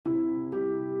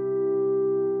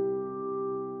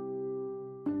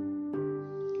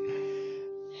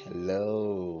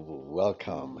Hello,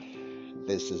 welcome.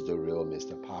 This is the real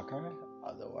Mr. Parker,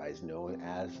 otherwise known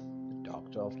as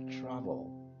Doctor of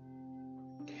Travel.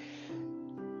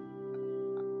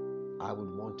 I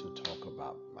would want to talk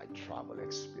about my travel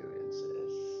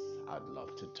experiences. I'd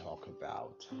love to talk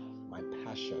about my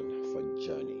passion for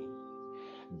journey,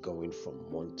 going from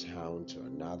one town to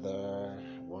another,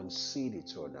 one city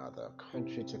to another,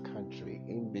 country to country,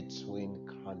 in between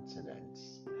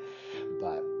continents.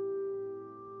 But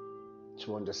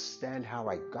to understand how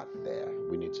I got there,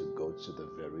 we need to go to the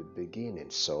very beginning.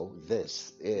 So,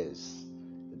 this is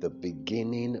the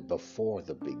beginning before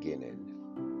the beginning.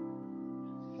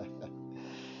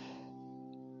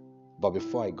 But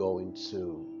before I go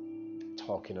into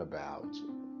talking about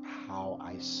how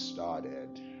I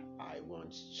started, I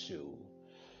want to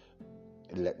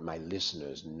let my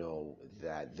listeners know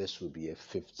that this will be a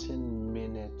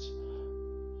 15-minute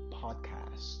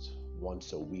podcast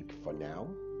once a week for now.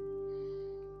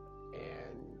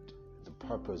 And the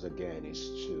purpose again is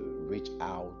to reach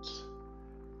out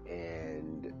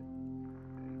and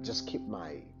just keep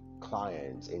my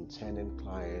clients, intended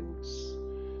clients,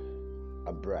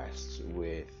 abreast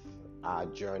with our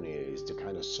journeys, the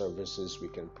kind of services we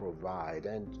can provide,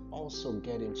 and also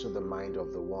get into the mind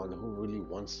of the one who really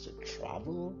wants to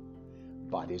travel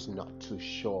but is not too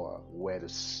sure where to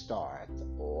start,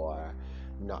 or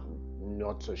not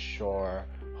too sure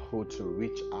who to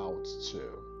reach out to.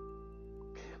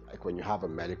 Like when you have a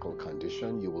medical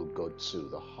condition, you will go to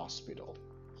the hospital.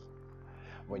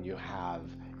 When you have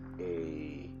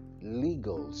a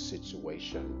legal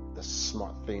situation, the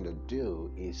smart thing to do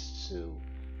is to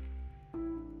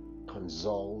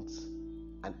consult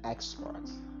an expert,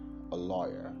 a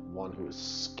lawyer, one who is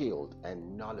skilled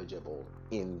and knowledgeable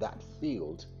in that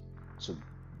field to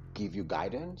give you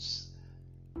guidance,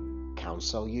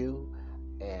 counsel you,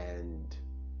 and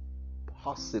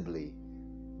possibly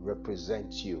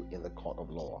represent you in the court of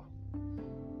law.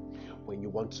 When you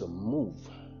want to move,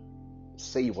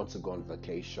 say you want to go on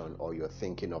vacation or you're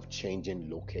thinking of changing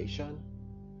location,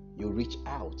 you reach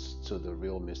out to the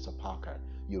real Mr. Parker.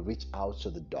 You reach out to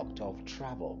the Doctor of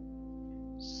Travel.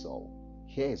 So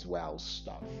here's where I'll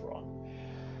start from.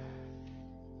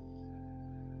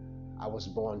 I was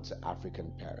born to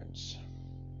African parents,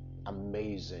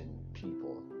 amazing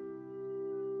people.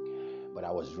 But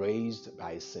I was raised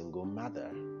by a single mother,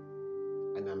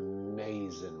 an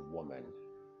amazing woman.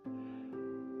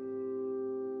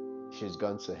 She's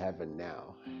gone to heaven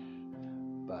now,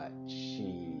 but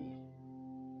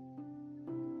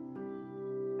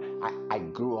I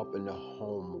grew up in a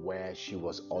home where she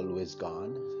was always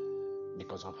gone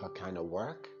because of her kind of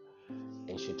work,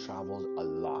 and she traveled a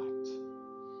lot.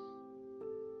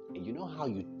 And you know how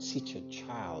you teach a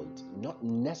child, not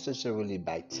necessarily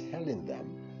by telling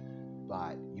them,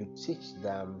 but you teach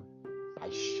them by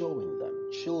showing them.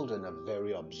 Children are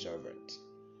very observant.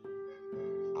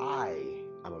 I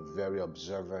am a very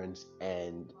observant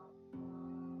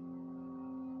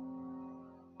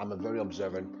I'm a very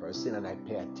observant person, and I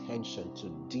pay attention to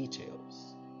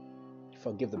details.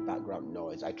 Forgive the background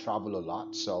noise. I travel a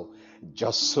lot, so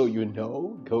just so you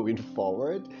know, going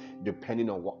forward, depending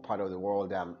on what part of the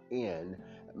world I'm in,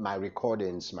 my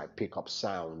recordings might pick up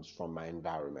sounds from my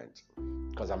environment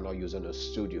because I'm not using a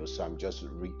studio, so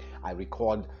I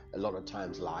record a lot of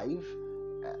times live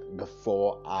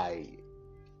before I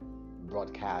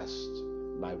broadcast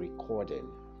my recording.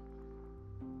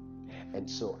 And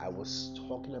so I was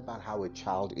talking about how a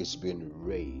child is being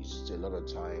raised. A lot of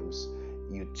times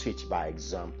you teach by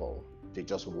example. They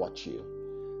just watch you.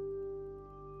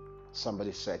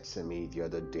 Somebody said to me the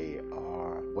other day,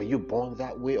 were you born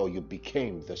that way or you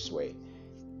became this way?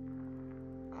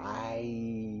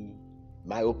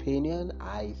 My opinion,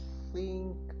 I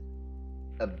think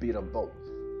a bit of both.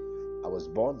 I was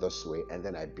born this way and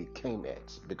then I became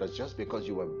it. Because just because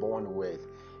you were born with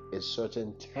a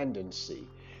certain tendency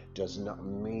does not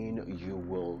mean you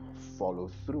will follow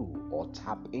through or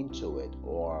tap into it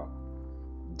or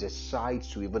decide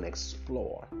to even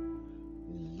explore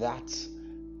that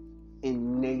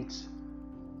innate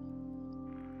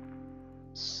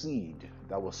seed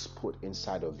that was put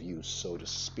inside of you, so to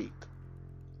speak.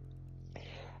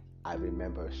 I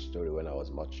remember a story when I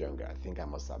was much younger. I think I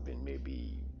must have been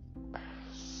maybe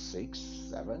 6,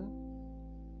 7.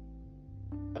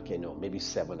 Okay, no, maybe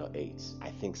 7 or 8.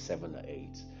 I think 7 or 8.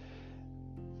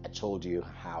 I told you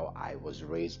how I was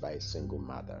raised by a single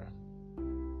mother,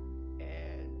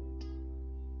 and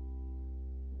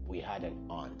we had an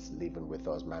aunt living with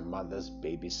us, my mother's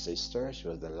baby sister. She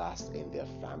was the last in their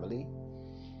family.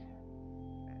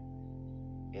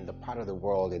 In the part of the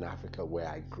world in Africa where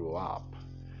I grew up,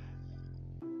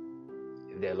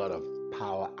 there are a lot of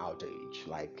power outage,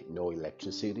 like no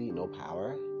electricity, no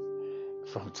power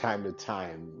from time to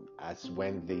time, as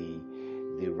when the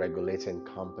regulating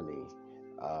company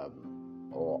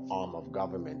or arm of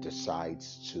government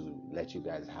decides to let you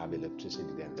guys have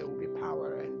electricity, then there will be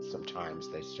power, and sometimes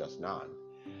there's just none.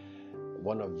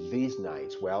 One of these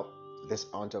nights, well, this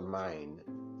aunt of mine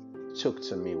took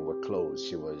to me. We were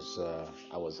close.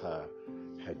 I was her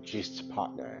gist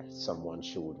partner, someone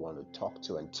she would want to talk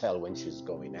to and tell when she's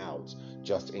going out,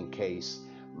 just in case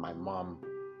my mom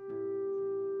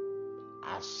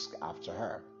asked after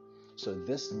her. So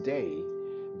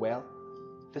well,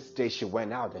 this day she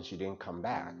went out and she didn't come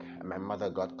back, and my mother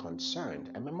got concerned.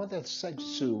 And my mother said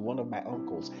to one of my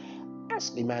uncles,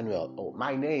 "Ask Emmanuel." Oh,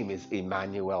 my name is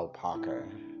Emmanuel Parker.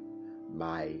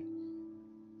 My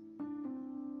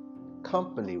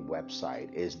company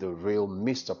website is the real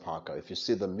Mr. Parker. If you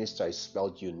see, the Mr. is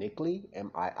spelled uniquely,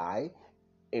 MII,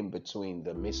 in between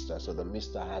the Mr. So the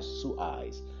Mr. has two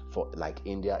eyes for like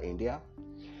India, India.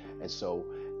 And so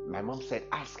my mom said,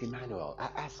 "Ask Emmanuel." I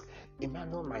asked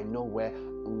Emmanuel might know where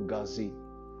Ngozi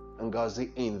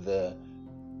in the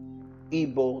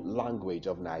Igbo language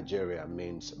of Nigeria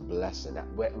means blessing.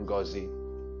 Where Ngozi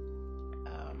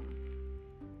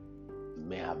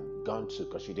may have gone to,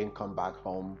 because she didn't come back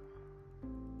home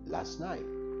last night.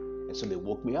 And so they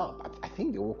woke me up. I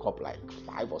think they woke up like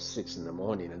 5 or 6 in the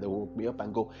morning, and they woke me up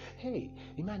and go, "Hey,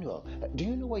 Emmanuel, do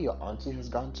you know where your auntie has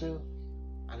gone to?"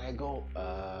 And I go,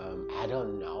 "I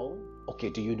don't know." "Okay,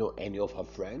 do you know any of her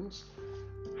friends?"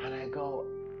 And I go,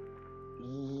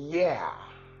 "Yeah."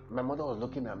 My mother was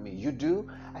looking at me. "You do?"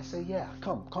 I said, "Yeah,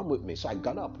 come with me." So I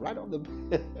got up right on the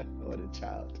bed. What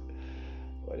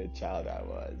a child I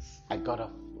was. I got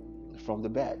up from the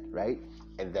bed, right?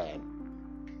 And then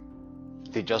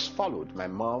they just followed. My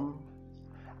mom,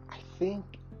 I think,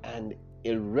 and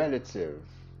a relative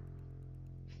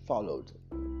followed.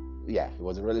 Yeah, it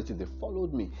was a relative. They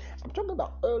followed me. I'm talking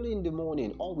about early in the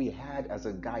morning. All we had as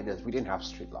a guidance, we didn't have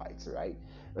street lights, right?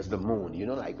 It was the moon. You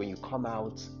know, like when you come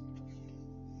out.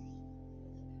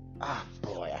 Ah,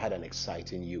 boy, I had an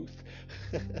exciting youth.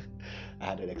 I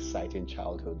had an exciting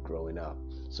childhood growing up.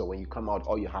 So when you come out,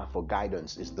 all you have for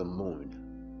guidance is the moon.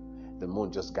 The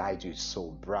moon just guides you. It's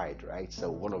so bright, right?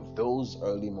 So one of those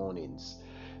early mornings,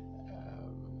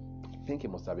 I think it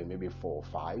must have been maybe 4 or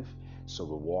 5. So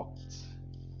we walked,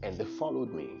 and they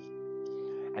followed me.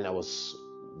 And I was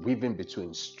weaving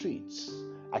between streets.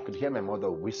 I could hear my mother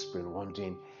whispering,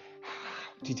 wondering,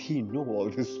 how did he know all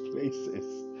these places?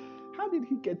 How did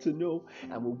he get to know?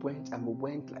 And we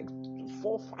went like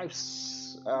 4 or 5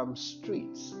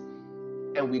 streets,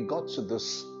 and we got to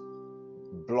this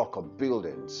block of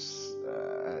buildings.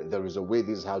 There is a way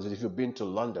these houses, if you've been to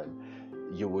London,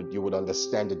 you would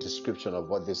understand the description of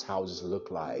what these houses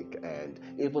look like, and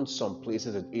even some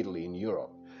places in Italy, in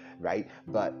Europe, right?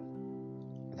 But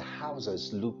the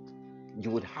houses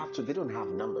they don't have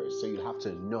numbers, so you have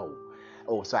to know.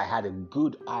 Oh, so I had a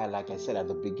good eye, like I said at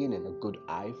the beginning, a good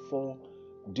eye for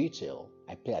detail.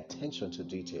 I pay attention to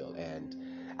detail, and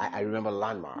I remember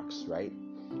landmarks, right?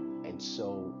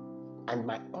 And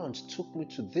my aunt took me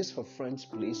to this her friend's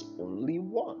place only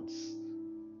once.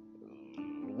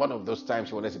 One of those times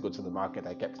she wanted to go to the market,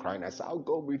 I kept crying. I said, "I'll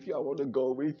go with you. I want to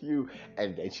go with you."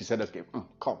 And then she said, "Okay,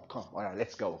 come. All right,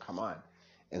 let's go. Come on."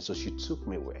 And so she took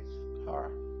me with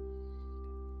her.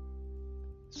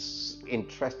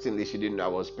 Interestingly, she didn't know I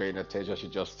was paying attention. She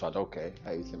just thought, "Okay,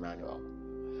 hey, it's Emmanuel."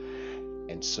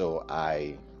 And so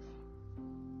I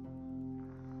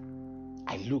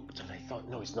looked and I thought,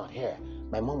 "No, it's not here."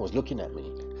 My mom was looking at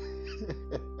me.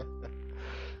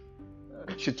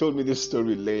 She told me this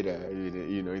story later.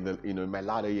 In my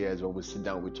latter years, when we sit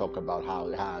down, we talk about how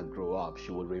I grew up.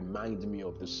 She would remind me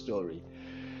of the story,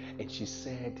 and she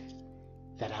said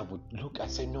that I would look. I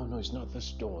said, "No, it's not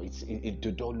this door.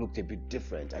 The door looked a bit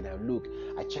different." And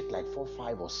I checked like 4,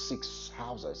 5, or 6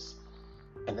 houses,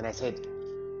 and then I said,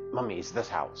 "Mommy, it's this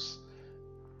house."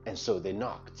 And so they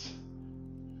knocked,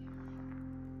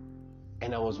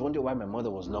 and I was wondering why my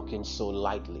mother was knocking so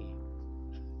lightly.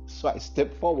 So I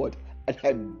stepped forward and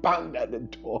I banged at the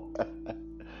door.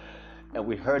 And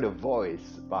we heard a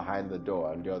voice behind the door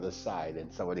on the other side,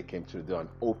 and somebody came to the door and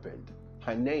opened.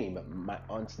 My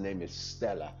aunt's name is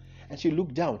Stella. And she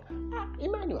looked down. "Ah,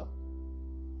 Emmanuel,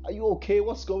 are you okay?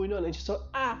 What's going on?" And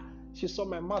she saw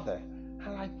my mother.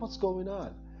 I'm like, "What's going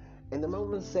on?" And the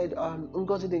mom said,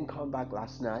 "Ngozi didn't come back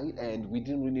last night, and we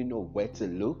didn't really know where to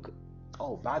look."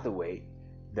 Oh, by the way,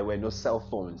 there were no cell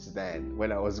phones then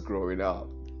when I was growing up.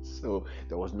 So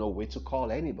there was no way to call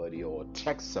anybody or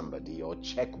text somebody or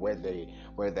check where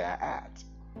they're at.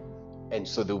 And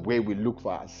so the way we look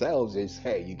for ourselves is,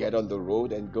 hey, you get on the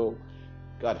road and go.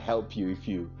 God help you if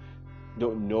you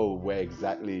don't know where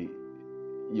exactly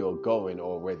you're going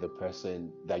or where the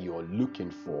person that you're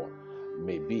looking for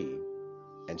may be.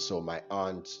 And so my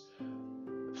aunt's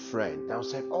friend now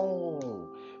said, oh,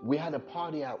 we had a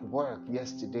party at work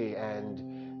yesterday,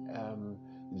 and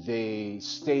they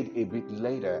stayed a bit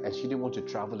later, and she didn't want to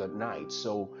travel at night,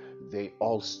 so they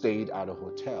all stayed at a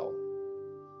hotel.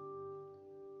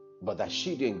 But that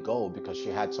she didn't go because she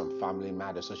had some family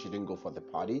matters, so she didn't go for the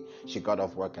party. She got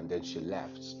off work and then she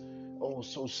left. Oh,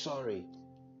 so sorry.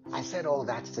 I said all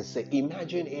that to say,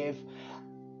 imagine if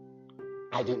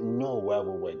I didn't know where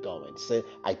we were going. So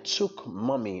I took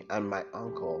mommy and my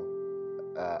uncle,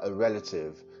 a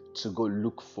relative, to go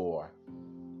look for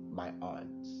my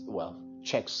aunt. Well,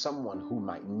 check someone who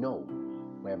might know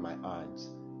where my aunt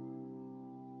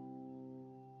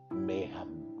may have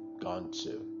gone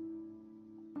to.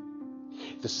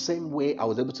 The same way I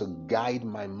was able to guide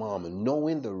my mom,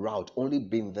 knowing the route, only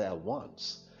been there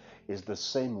once, is the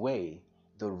same way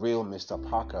the real Mr.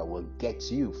 Parker will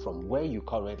get you from where you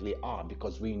currently are,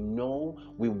 because we know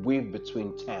we weave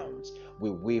between towns, we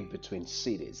weave between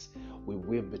cities, we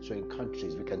weave between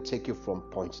countries. We can take you from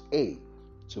point A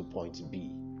to point B.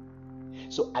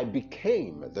 So I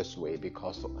became this way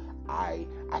because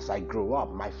as I grew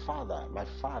up, my father,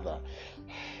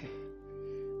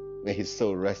 may his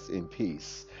soul rest in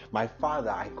peace. My father,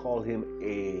 I call him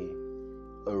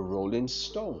a rolling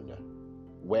stone.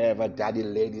 Wherever daddy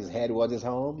laid his head was his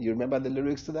home. You remember the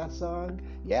lyrics to that song?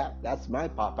 Yeah, that's my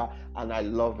papa. And I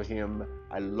love him.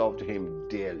 I loved him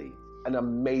dearly. An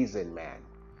amazing man.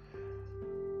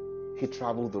 He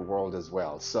traveled the world as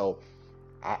well. So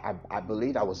I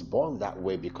believe I was born that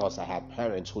way because I had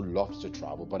parents who loved to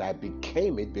travel, but I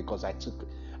became it because I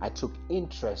took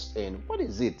interest in what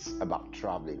is it about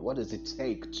traveling? What does it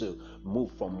take to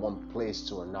move from one place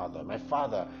to another? My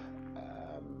father,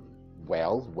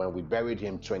 well, when we buried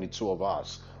him, 22 of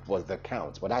us was the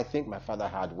count, but I think my father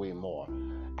had way more.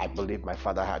 I believe my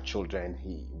father had children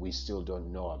we still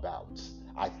don't know about.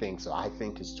 I think so. I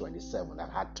think it's 27.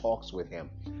 I've had talks with him.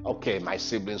 Okay, my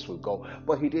siblings will go,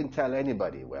 but he didn't tell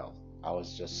anybody. Well, I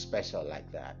was just special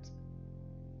like that.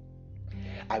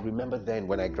 I remember then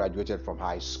when I graduated from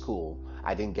high school,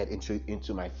 I didn't get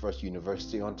into my first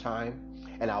university on time.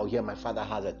 And I'll hear my father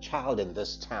has a child in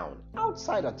this town,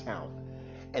 outside of town.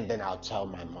 And then I'll tell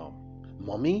my mom,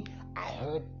 Mommy, I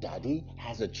heard Daddy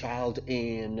has a child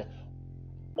in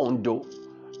Ondo,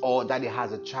 or Daddy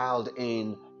has a child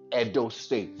in Edo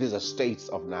State. These are states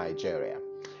of Nigeria.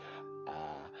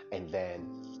 And then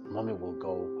Mommy will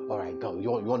go, all right, go.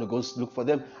 You want to go look for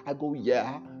them? I go,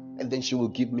 yeah. And then she will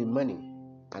give me money.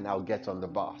 And I'll get on the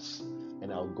bus.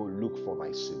 And I'll go look for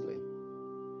my sibling.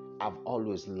 I've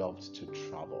always loved to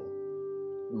travel.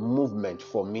 Movement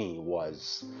for me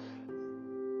was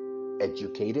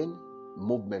educating.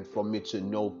 Movement for me to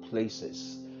know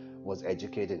places was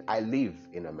educating. I live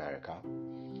in America.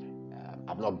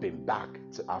 I've not been back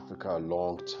to Africa a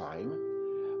long time.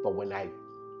 But when I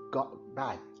got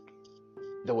back,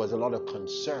 there was a lot of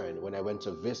concern when I went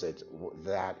to visit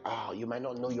that, you might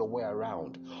not know your way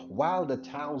around. While the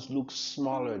towns look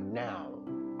smaller now,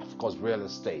 of course, real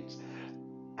estate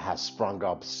has sprung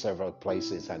up several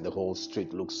places and the whole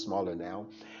street looks smaller now.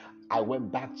 I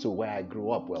went back to where I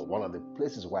grew up. Well, one of the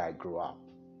places where I grew up.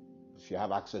 If you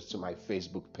have access to my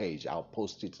Facebook page, I'll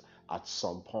post it at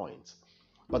some point.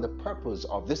 But the purpose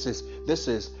of this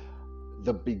is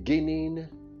the beginning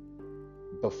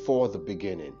before the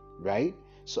beginning, right?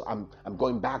 So I'm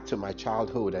going back to my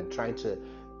childhood and trying to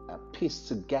piece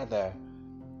together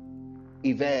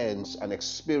events and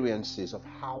experiences of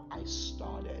how I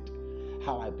started,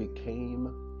 how I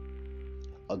became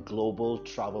a global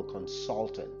travel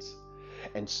consultant.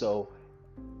 And so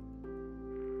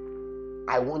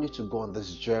I want you to go on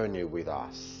this journey with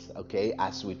us, okay?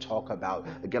 As we talk about,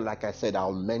 again, like I said,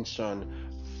 I'll mention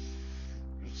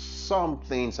some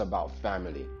things about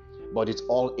family, but it's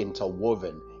all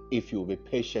interwoven if you'll be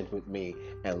patient with me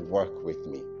and work with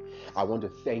me. I want to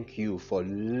thank you for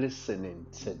listening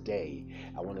today.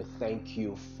 I want to thank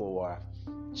you for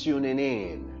tuning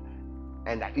in.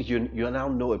 And you now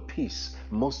know a piece.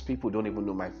 Most people don't even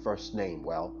know my first name.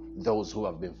 Well, those who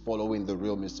have been following the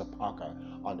real Mr. Parker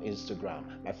on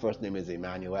Instagram, my first name is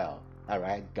Emmanuel. All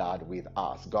right, God with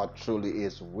us. God truly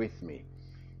is with me.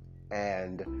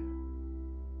 And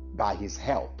by his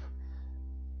help,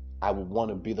 I would want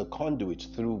to be the conduit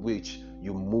through which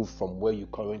you move from where you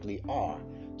currently are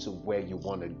to where you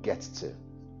want to get to.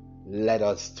 Let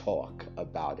us talk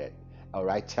about it. All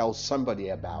right, tell somebody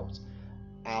about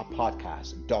our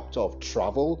podcast, Doctor of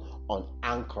Travel, on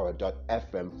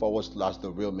anchor.fm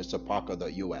 /the real Mr.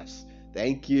 Parker.us.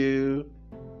 Thank you.